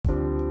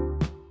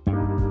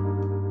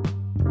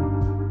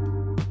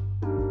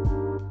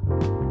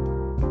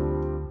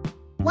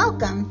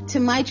Welcome to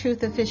My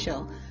Truth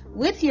Official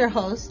with your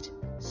host,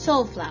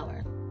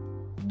 Soulflower.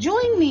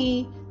 Join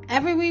me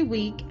every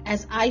week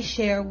as I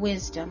share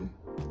wisdom,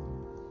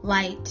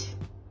 light,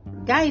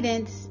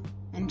 guidance,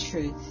 and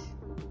truth.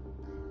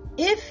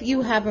 If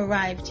you have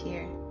arrived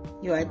here,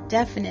 you are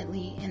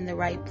definitely in the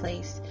right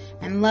place,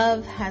 and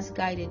love has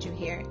guided you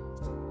here.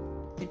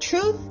 The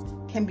truth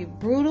can be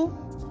brutal,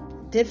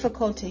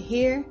 difficult to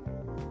hear,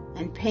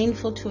 and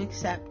painful to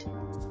accept.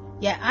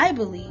 Yet I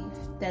believe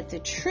that the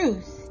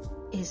truth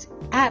is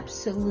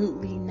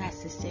absolutely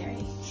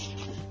necessary.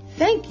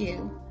 Thank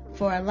you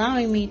for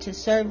allowing me to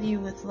serve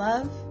you with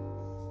love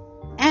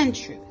and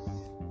truth.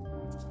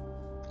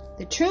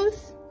 The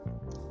truth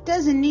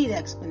doesn't need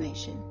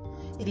explanation.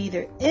 It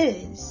either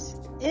is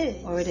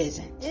or it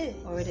isn't,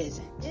 or it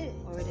isn't,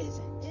 or it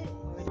isn't,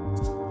 or it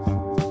isn't.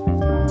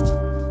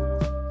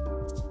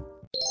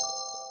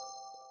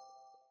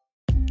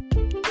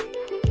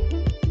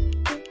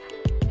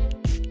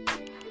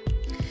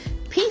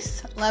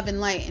 Peace, love, and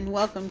light, and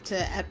welcome to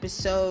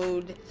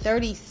episode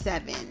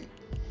 37.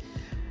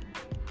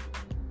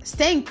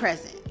 Staying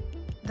present.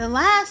 The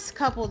last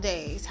couple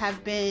days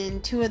have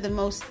been two of the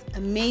most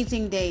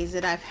amazing days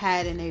that I've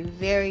had in a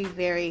very,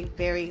 very,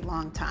 very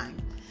long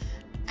time.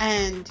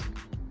 And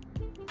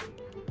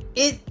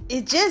it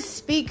just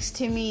speaks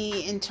to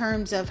me in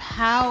terms of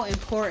how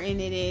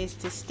important it is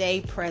to stay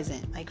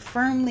present, like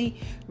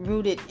firmly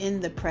rooted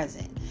in the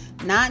present,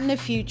 not in the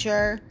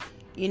future.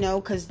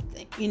 Because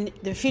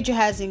the future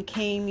hasn't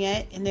came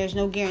yet, and there's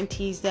no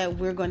guarantees that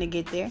we're going to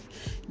get there.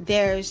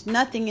 There's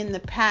nothing in the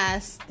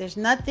past. There's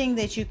nothing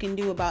that you can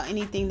do about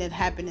anything that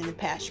happened in the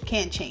past. You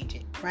can't change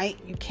it, right?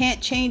 You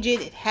can't change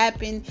it. It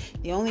happened.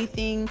 The only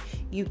thing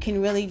you can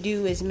really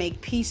do is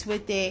make peace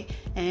with it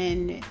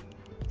and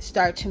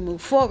start to move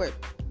forward.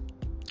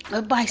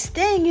 But by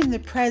staying in the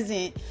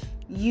present,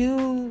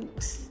 you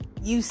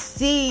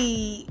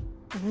see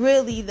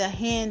really the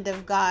hand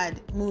of God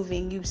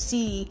moving. You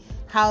see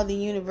how the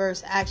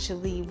universe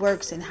actually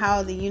works and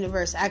how the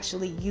universe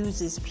actually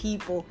uses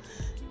people,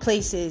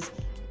 places,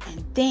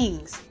 and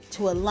things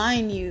to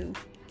align you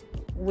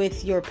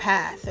with your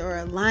path, or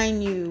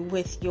align you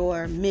with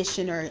your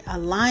mission, or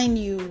align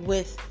you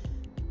with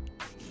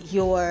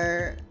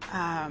your,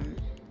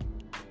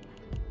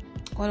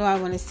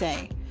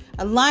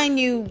 align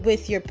you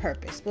with your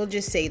purpose. We'll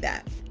just say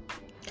that.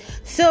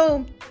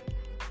 So,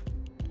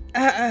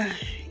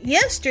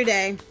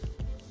 yesterday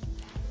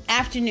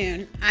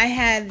afternoon, I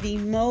had the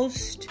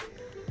most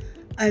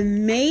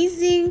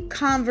amazing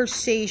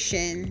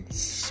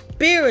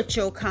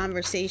spiritual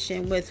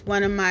conversation with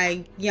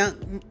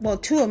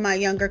two of my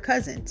younger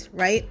cousins,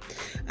 right?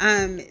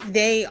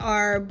 They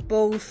are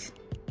both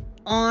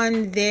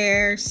on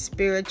their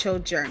spiritual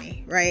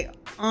journey, right?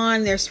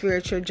 On their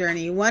spiritual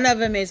journey. One of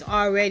them is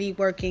already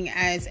working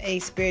as a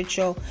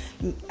spiritual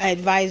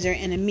advisor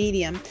and a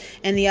medium,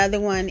 and the other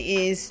one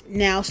is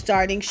now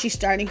she's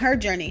starting her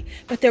journey,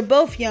 but they're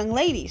both young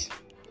ladies.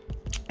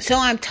 So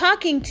I'm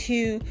talking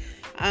to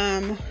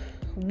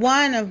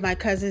one of my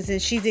cousins,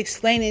 and she's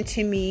explaining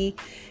to me,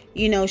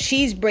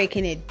 she's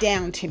breaking it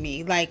down to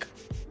me, like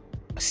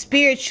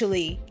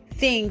spiritually,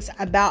 things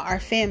about our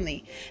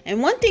family.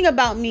 And one thing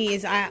about me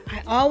is I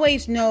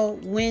always know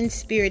when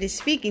spirit is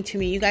speaking to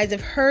me. You guys have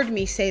heard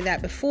me say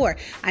that before.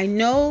 I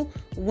know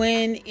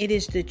when it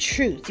is the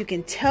truth. You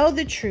can tell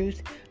the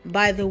truth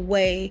by the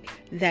way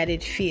that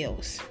it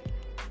feels.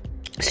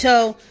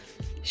 So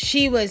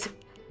she was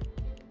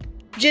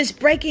just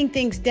breaking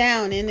things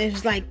down, and it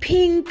was like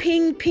ping,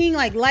 ping, ping,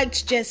 like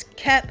lights just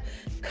kept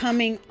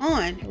coming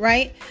on,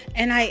 right?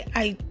 And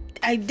I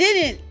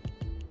didn't.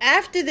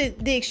 After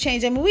the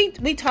exchange, I mean,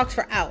 we talked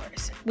for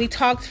hours. We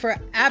talked for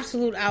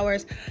absolute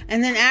hours.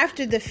 And then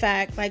after the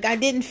fact, like, I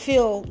didn't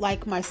feel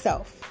like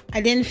myself.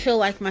 And,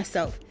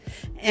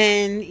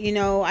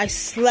 I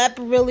slept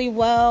really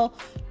well,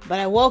 but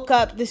I woke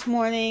up this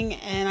morning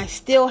and I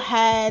still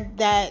had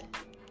that,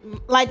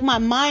 like my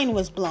mind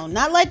was blown.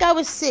 Not like I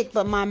was sick,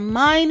 but my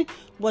mind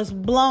was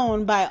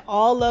blown by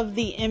all of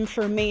the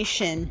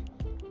information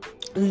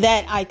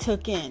that I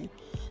took in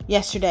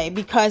yesterday,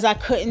 because I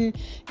couldn't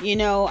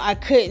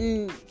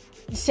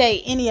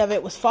say any of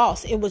it was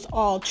false. It was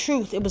all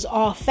truth. It was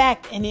all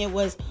fact. And it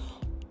was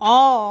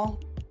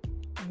all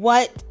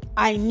what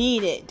I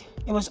needed.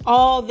 It was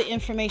all the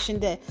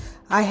information that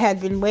I had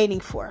been waiting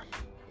for.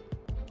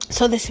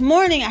 So this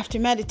morning after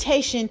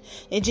meditation,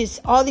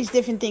 all these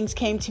different things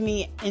came to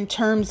me in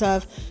terms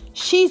of,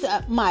 she's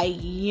my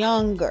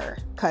younger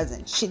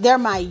cousin. They're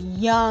my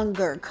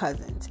younger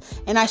cousins.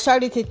 And I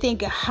started to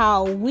think of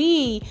how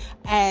we,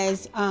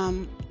 as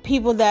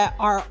people that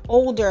are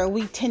older,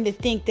 we tend to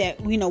think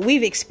that,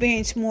 we've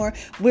experienced more,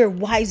 we're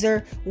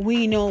wiser,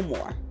 we know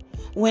more.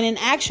 When in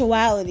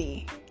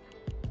actuality,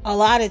 a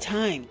lot of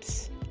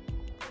times,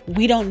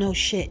 we don't know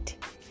shit,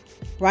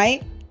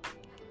 right?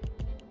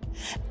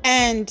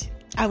 And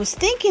I was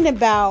thinking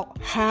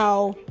about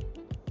how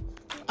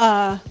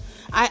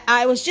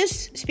I was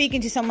just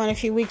speaking to someone a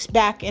few weeks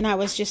back, and I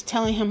was just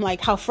telling him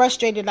like how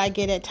frustrated I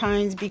get at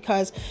times,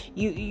 because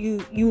you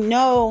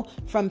know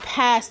from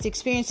past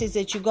experiences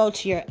that you go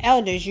to your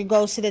elders, you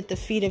go sit at the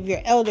feet of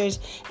your elders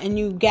and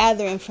you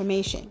gather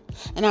information.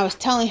 And I was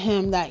telling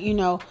him that,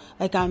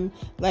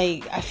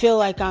 I feel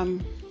like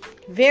I'm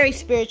very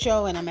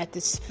spiritual, and I'm at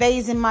this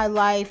phase in my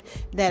life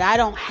that I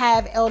don't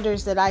have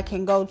elders that I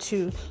can go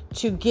to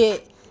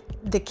get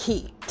the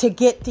key, to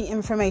get the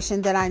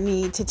information that I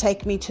need to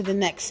take me to the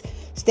next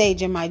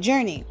stage in my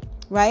journey,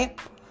 right?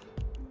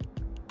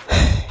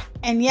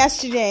 And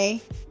yesterday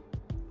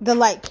the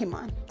light came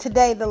on.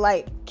 Today the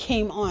light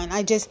came on.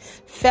 I just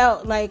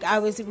felt like I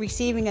was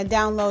receiving a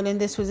download,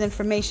 and this was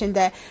information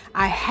that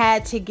I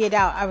had to get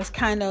out. I was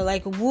kind of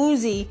like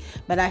woozy,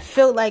 but I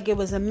felt like it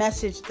was a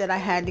message that I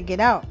had to get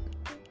out.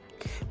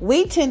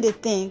 We tend to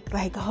think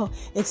like, oh,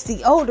 it's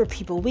the older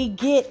people. We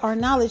get our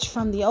knowledge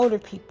from the older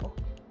people.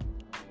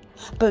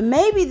 But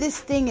maybe this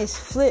thing is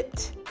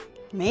flipped.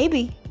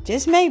 Maybe,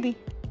 just maybe,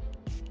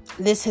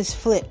 this has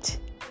flipped.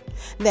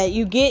 That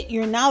you get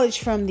your knowledge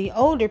from the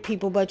older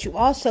people, but you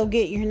also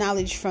get your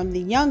knowledge from the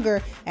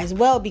younger as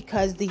well,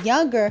 because the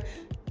younger,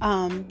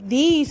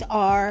 these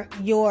are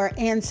your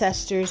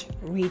ancestors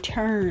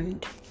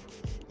returned.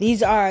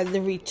 These are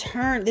the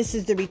return. This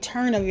is the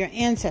return of your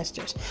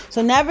ancestors.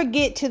 So never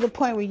get to the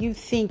point where you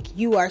think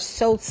you are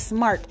so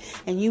smart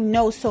and you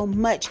know so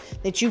much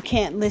that you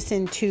can't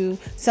listen to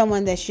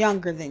someone that's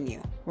younger than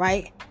you,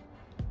 right?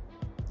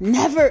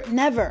 Never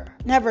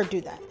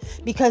do that,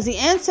 because the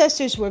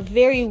ancestors were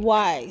very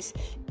wise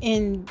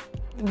in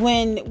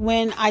when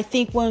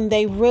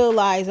they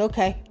realize,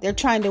 okay, they're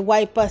trying to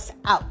wipe us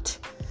out.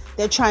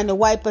 They're trying to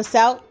wipe us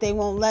out. They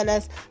won't let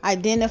us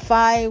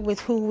identify with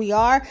who we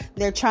are.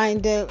 They're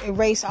trying to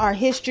erase our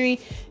history.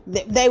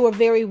 They were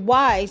very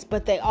wise,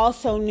 but they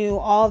also knew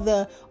all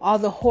the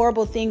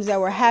horrible things that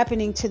were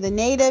happening to the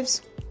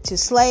natives, to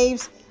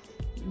slaves.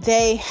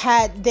 They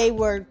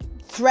were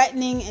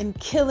threatening and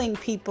killing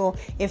people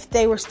if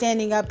they were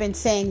standing up and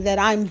saying that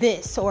I'm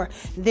this, or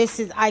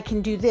I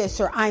can do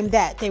this, or I'm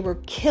that. They were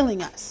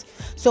killing us.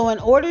 So in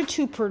order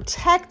to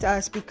protect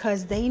us,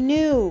 because they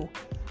knew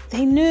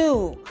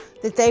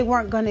that they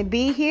weren't going to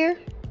be here,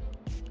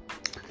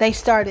 they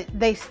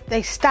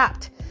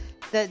stopped.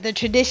 The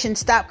tradition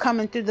stopped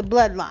coming through the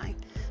bloodline.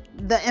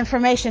 The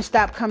information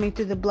stopped coming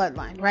through the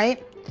bloodline,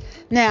 right?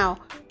 Now,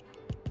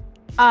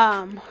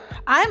 I'm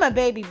a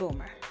baby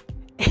boomer.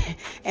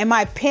 And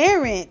my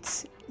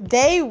parents,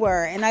 they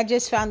were, and I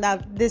just found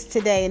out this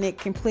today and it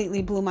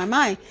completely blew my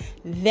mind.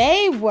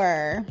 They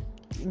were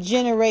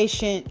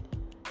generation,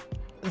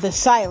 the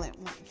silent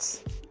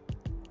ones.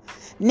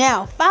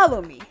 Now,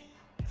 follow me.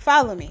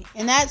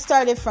 And that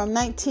started from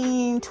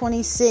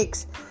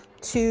 1926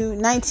 to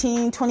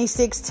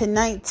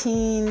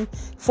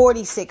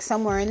 1946,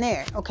 somewhere in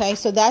there. Okay,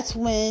 so that's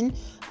when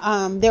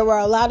there were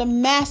a lot of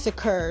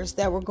massacres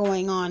that were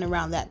going on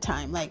around that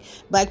time. Like,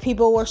 black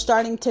people were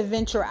starting to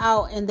venture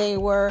out, and they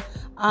were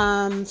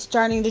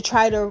starting to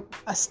try to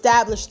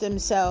establish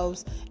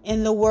themselves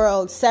in the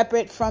world,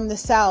 separate from the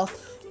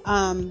South.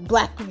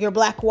 Your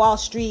Black Wall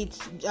Street,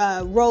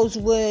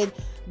 Rosewood,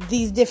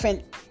 these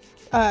different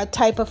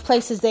type of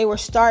places.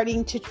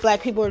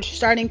 Black people were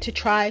starting to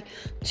try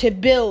to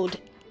build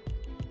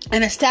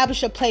and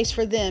establish a place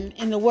for them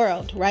in the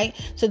world, right?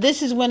 So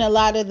this is when a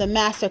lot of the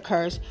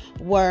massacres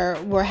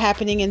were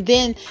happening, and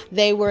then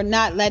they were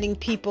not letting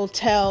people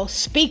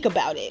speak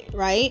about it,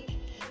 right?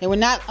 They were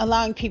not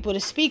allowing people to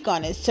speak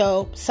on it.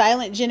 So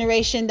silent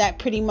generation, that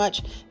pretty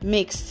much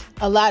makes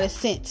a lot of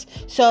sense.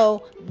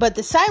 So, but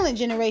the silent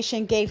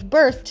generation gave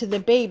birth to the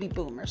baby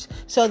boomers.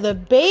 So the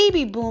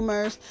baby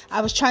boomers,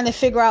 I was trying to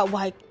figure out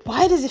why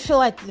does it feel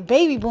like the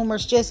baby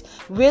boomers just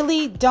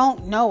really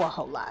don't know a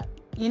whole lot?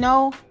 You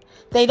know,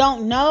 they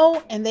don't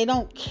know, and they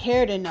don't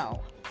care to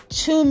know.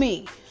 To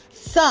me,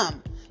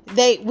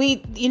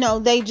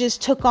 they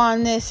just took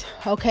on this,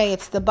 okay,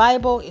 it's the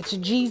Bible, it's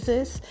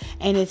Jesus,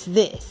 and it's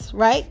this,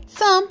 right?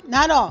 Some,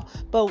 not all,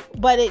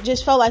 but it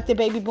just felt like the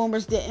baby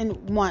boomers didn't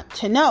want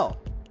to know.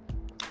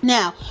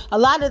 Now, a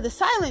lot of the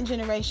silent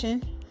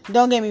generation,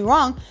 don't get me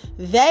wrong,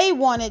 they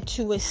wanted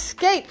to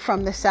escape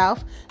from the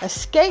South,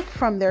 escape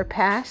from their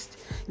past.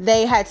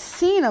 They had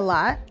seen a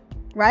lot,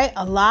 right?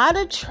 A lot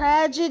of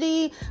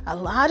tragedy, a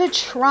lot of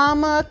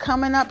trauma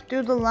coming up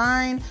through the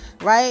line,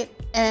 right?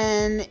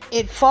 And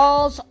it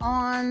falls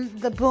on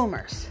the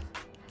boomers.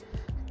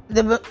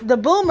 The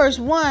boomers,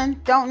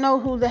 one, don't know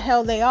who the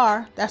hell they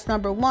are. That's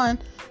number one.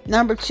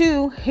 Number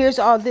two, here's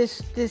all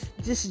this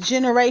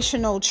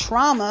generational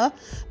trauma,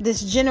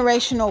 this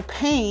generational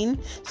pain.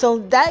 So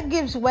that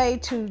gives way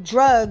to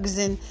drugs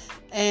and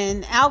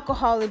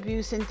alcohol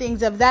abuse and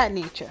things of that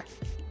nature,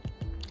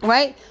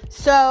 right?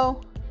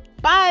 So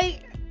I'll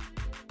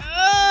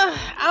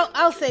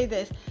say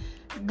this: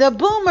 the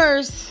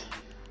boomers,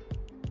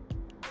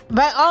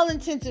 by all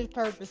intents and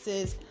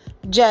purposes,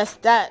 I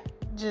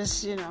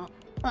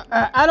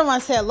don't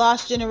want to say a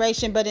lost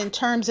generation, but in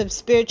terms of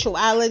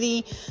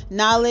spirituality,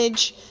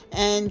 knowledge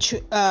and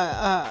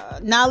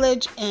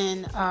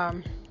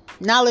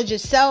Knowledge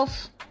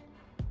itself,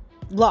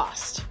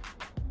 lost,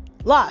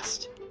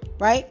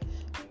 right?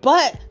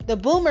 But the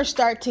boomers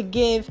start to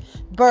give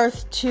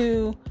birth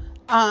to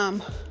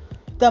the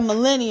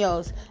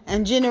millennials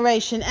and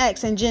Generation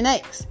X and Gen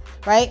X,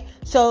 right?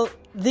 So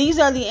these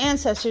are the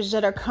ancestors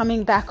that are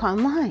coming back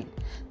online.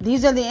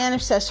 These are the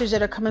ancestors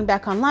that are coming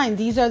back online.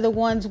 These are the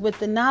ones with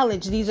the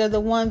knowledge. These are the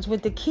ones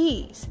with the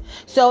keys.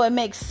 So it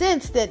makes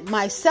sense that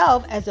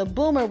myself as a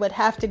boomer would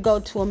have to go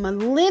to a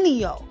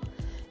millennial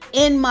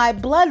in my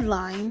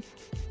bloodline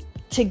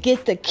to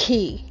get the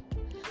key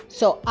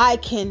so I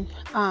can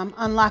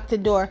unlock the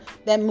door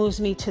that moves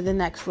me to the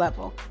next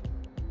level.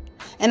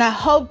 And I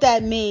hope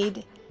that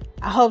made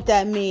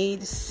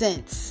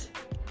sense.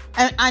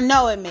 I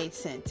know it made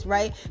sense,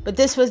 right? But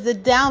this was the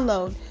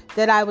download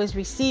that I was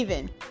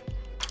receiving.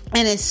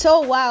 And it's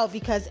so wild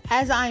because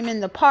as I'm in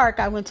the park,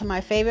 I went to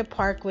my favorite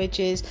park, which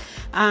is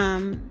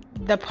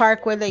the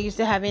park where they used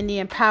to have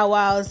Indian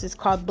powwows. It's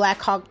called Black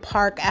Hawk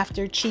Park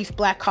after Chief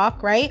Black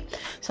Hawk, right?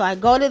 So I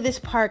go to this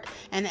park,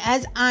 and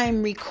as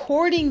I'm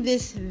recording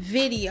this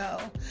video,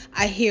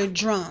 I hear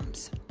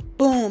drums.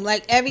 Boom.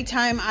 Like every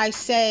time I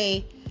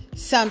say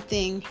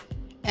something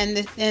and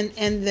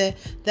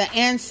the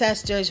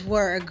ancestors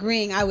were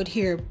agreeing, I would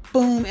hear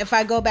boom. If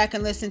I go back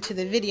and listen to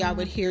the video, I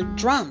would hear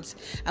drums.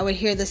 I would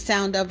hear the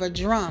sound of a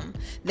drum.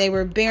 They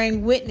were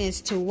bearing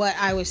witness to what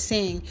I was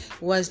saying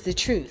was the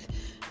truth.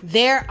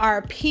 There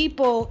are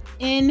people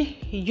in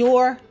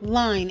your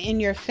line, in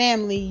your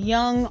family,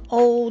 young,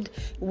 old,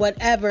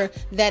 whatever,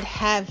 that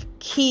have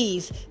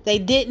keys. They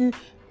didn't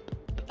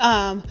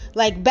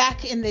like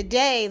back in the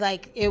day,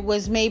 like it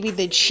was maybe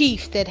the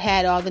chief that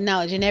had all the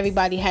knowledge and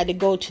everybody had to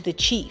go to the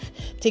chief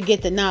to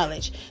get the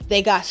knowledge.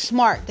 They got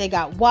smart. They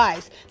got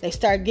wise. They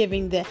started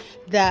giving the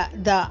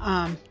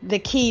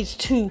keys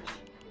to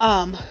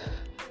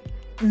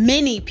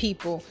many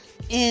people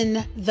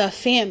in the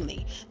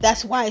family.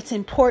 That's why it's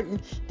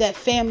important that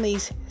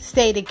families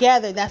stay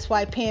together. That's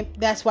why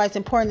it's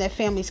important that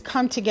families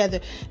come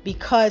together,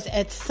 because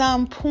at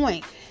some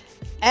point,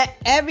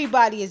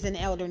 everybody is an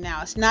elder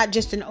now. It's not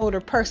just an older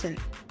person.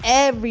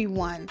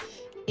 Everyone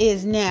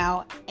is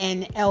now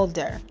an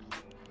elder.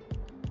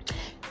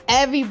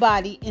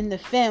 Everybody in the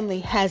family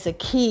has a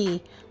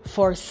key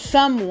for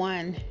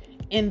someone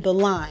in the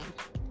line.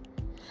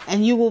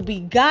 And you will be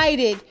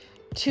guided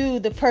to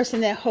the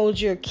person that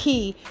holds your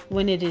key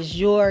when it is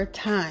your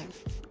time.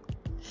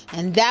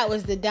 And that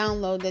was the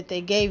download that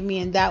they gave me.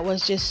 And that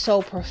was just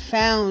so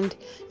profound.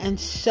 And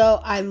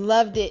so I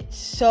loved it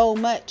so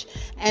much.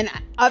 And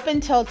up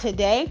until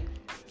today,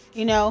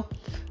 you know,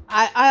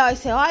 I always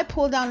say, I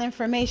pulled down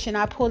information.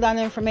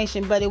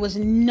 But it was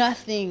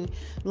nothing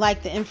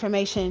like the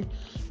information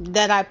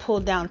that I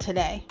pulled down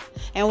today.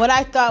 And what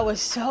I thought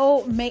was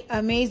so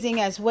amazing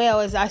as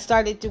well is I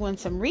started doing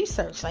some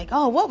research, like,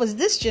 what was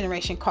this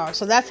generation called?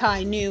 So that's how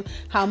I knew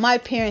how my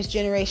parents'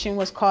 generation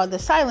was called the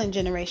silent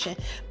generation.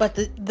 But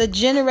the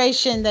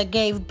generation that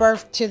gave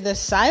birth to the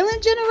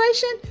silent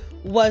generation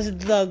was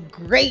the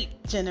great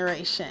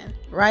generation,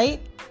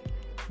 right?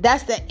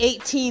 That's the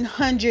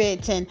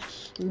 1800s. And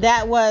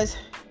that was,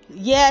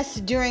 yes,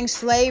 during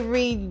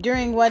slavery,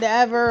 during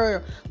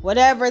whatever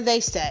they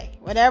say,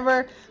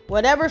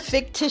 whatever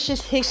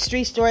fictitious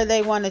history story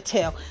they want to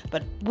tell.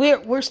 But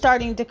we're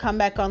starting to come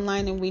back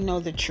online and we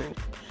know the truth.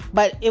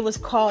 But it was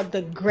called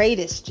the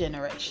greatest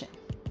generation.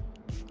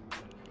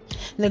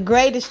 The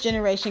greatest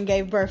generation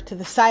gave birth to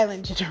the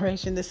silent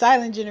generation. The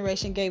silent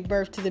generation gave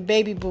birth to the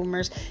baby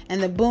boomers,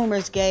 and the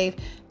boomers gave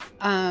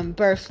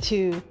birth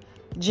to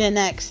Gen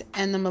X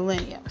and the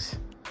millennials.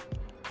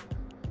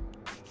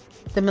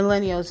 The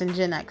millennials and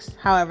Gen X,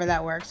 however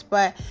that works.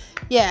 But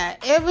yeah,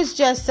 it was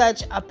just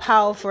such a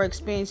powerful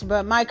experience.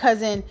 But my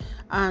cousin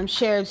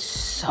shared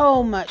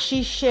so much.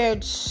 She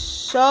shared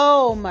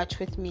so much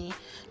with me.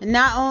 And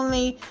not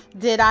only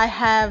did I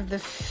have the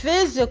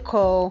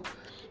physical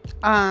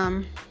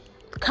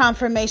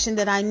confirmation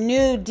that I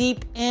knew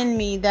deep in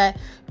me that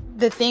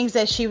the things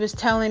that she was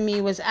telling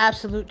me was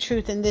absolute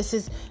truth, and this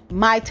is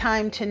my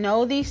time to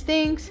know these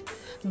things,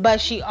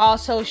 but she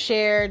also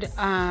shared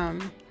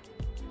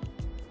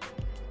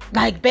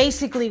like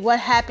basically what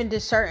happened to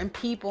certain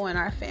people in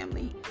our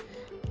family,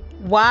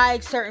 why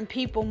certain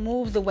people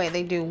move the way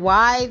they do,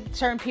 why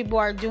certain people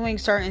are doing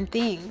certain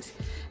things.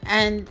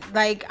 And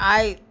like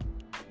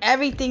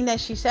everything that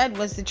she said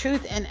was the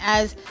truth. And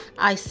as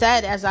I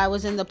said, as I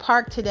was in the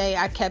park today,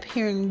 I kept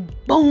hearing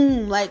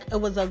boom, like it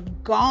was a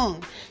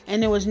gong,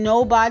 and there was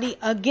nobody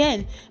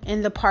again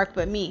in the park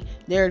but me.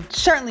 There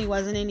certainly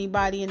wasn't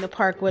anybody in the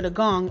park with a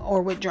gong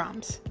or with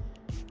drums.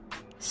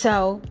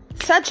 So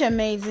such an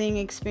amazing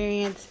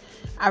experience.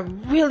 I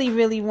really,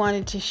 really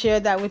wanted to share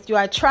that with you.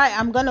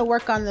 I'm going to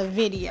work on the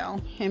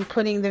video and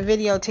putting the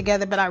video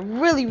together, but I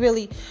really,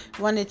 really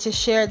wanted to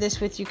share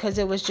this with you because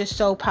it was just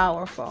so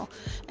powerful.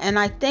 And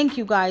I thank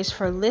you guys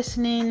for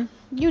listening.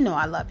 You know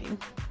I love you.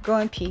 Go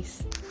in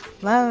peace.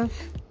 Love.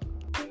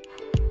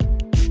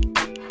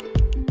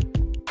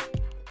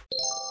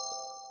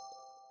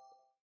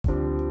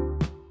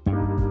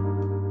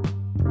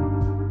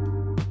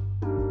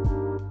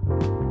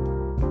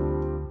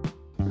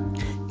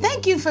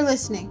 for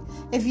listening.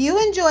 If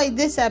you enjoyed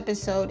this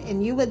episode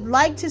and you would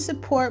like to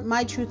support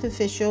My Truth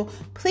Official,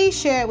 please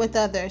share it with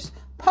others.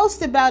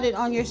 Post about it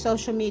on your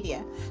social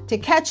media. To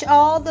catch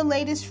all the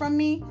latest from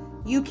me,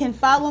 you can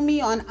follow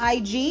me on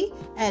IG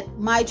at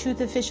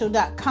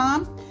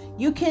mytruthofficial.com.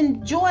 You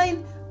can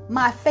join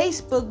my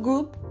Facebook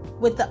group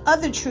with the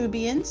other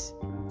Trubians.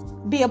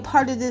 Be a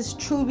part of this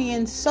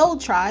Trubian Soul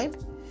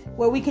Tribe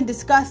where we can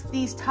discuss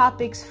these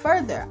topics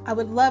further. I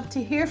would love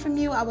to hear from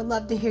you. I would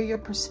love to hear your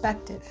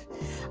perspective.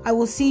 I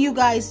will see you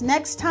guys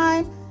next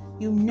time.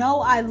 You know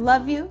I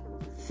love you.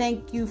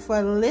 Thank you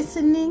for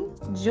listening.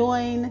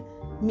 Join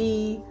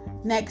me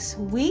next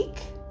week.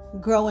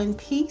 Grow in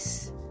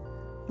peace.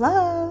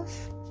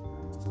 Love.